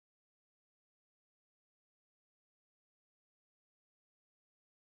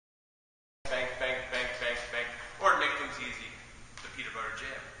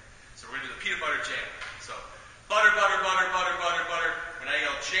peanut butter jam. So, butter, butter, butter, butter, butter, butter. When I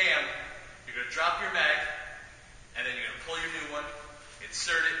yell jam, you're going to drop your mag, and then you're going to pull your new one,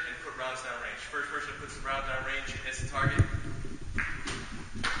 insert it, and put rounds down range. First person who puts the round down range and hits the target,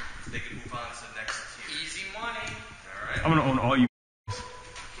 they can move on to the next tier. Easy money. I'm gonna own all you.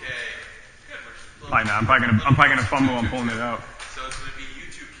 Okay. Good. Alright, now I'm probably gonna fumble. I'm pulling it out. So it's gonna be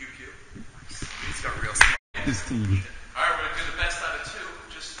U2 QQ. These got real smart. This team. Alright, we're gonna do the best out of two.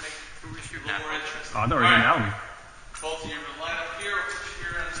 Just to make it a little more interesting. Oh, I thought we were getting out. Both of you will line up here. We'll put you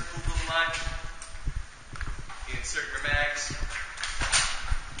here on this cool little line. You insert your mags.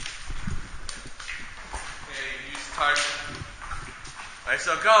 Okay, you use the target. Alright,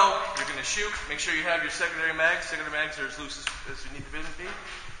 so go. You're going to shoot. Make sure you have your secondary mags. Secondary mags are as loose as you need them to be.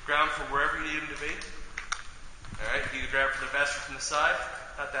 Ground from wherever you need them to be. Alright, you can grab from the vest or from the side.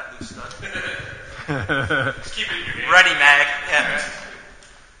 Not that loose stud. Just keep it in your hand. Ready mag. Yeah. Alright.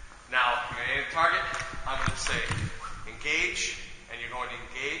 Now, you're going to aim the target. I'm going to say engage, and you're going to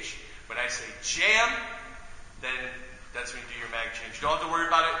engage. When I say jam, then that's when you do your mag change. You don't have to worry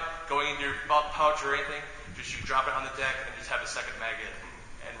about it going into your pouch or anything. Just you drop it on the deck and just have a second mag in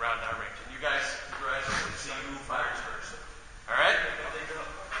and round down range. And you guys can see who fires first. Alright?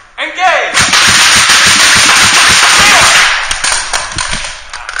 Engage!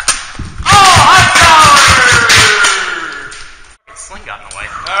 Oh, high tower! Sling got in the way.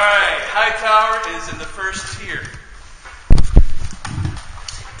 Alright, high tower is in the first tier.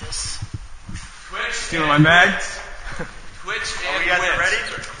 Take this. Twitch. Stealing my mags. Twitch and Are we guys wins. ready?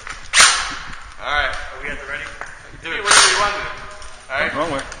 Alright. Are we guys ready? Do it whatever you want to do. Alright?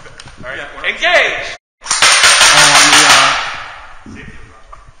 Wrong way. Alright. Engage! Safety round. Engage.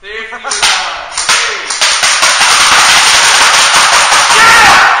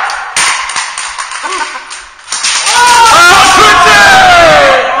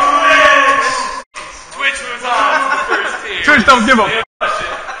 Twitch moves on to the first tier. Twitch don't give a.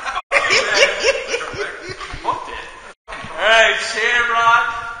 Alright, Shamrock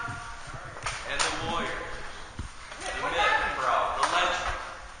and the Warrior. What happened, bro? The legend.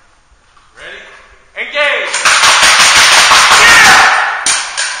 Ready? Engage!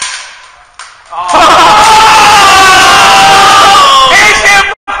 Oh! Hey, Sam,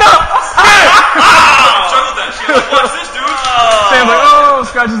 fucked up! Juggled that shit. Like, watch this, dude. Sam's like, oh,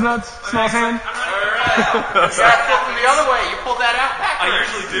 scratches nuts, small hand. Alright. You got it from the other way. You pulled that out backwards. I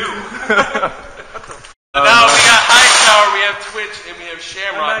usually do. Now we got high tower, we have Twitch, and we have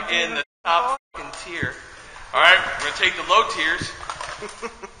Shamrock in the top fucking tier. Alright, we're going to take the low tiers.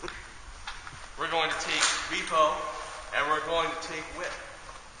 We're going to take Repo, and we're going to take Whip.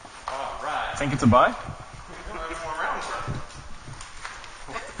 Alright. Think it's a buy?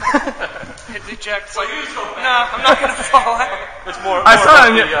 Hit the jack. So you just go back. No, I'm not going to fall out. It's more. I saw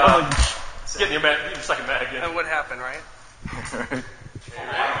it. Getting your second mag in. And what happened, right?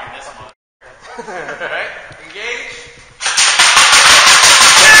 Alright, engage.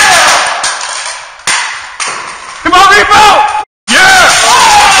 Come on, Repo! Yeah!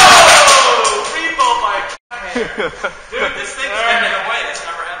 Oh! Repo by dude, this thing's getting away. That's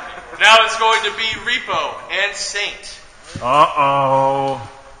never happened before. Now it's going to be Repo and Saint. Uh-oh.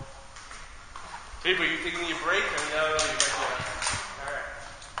 Repo, you taking your break? I mean, no, you're right there. Alright.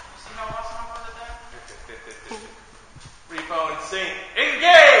 You see how awesome I was at that? Repo and Saint.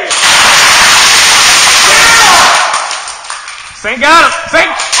 Engage! Saint got him! Saint!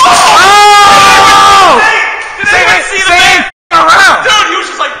 Oh! Did anyone see the Saint around! Dude, he was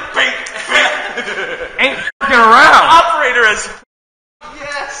just like, bink, bink. Ain't f***ing around! Operator is.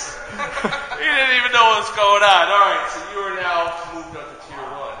 Yes! He didn't even know what was going on. Alright, so you are now moved up to tier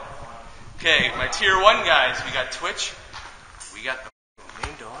 1. Okay, my tier 1 guys, we got Twitch. We got the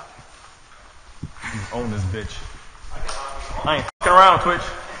main dog. Own this bitch. I ain't f***ing around, Twitch.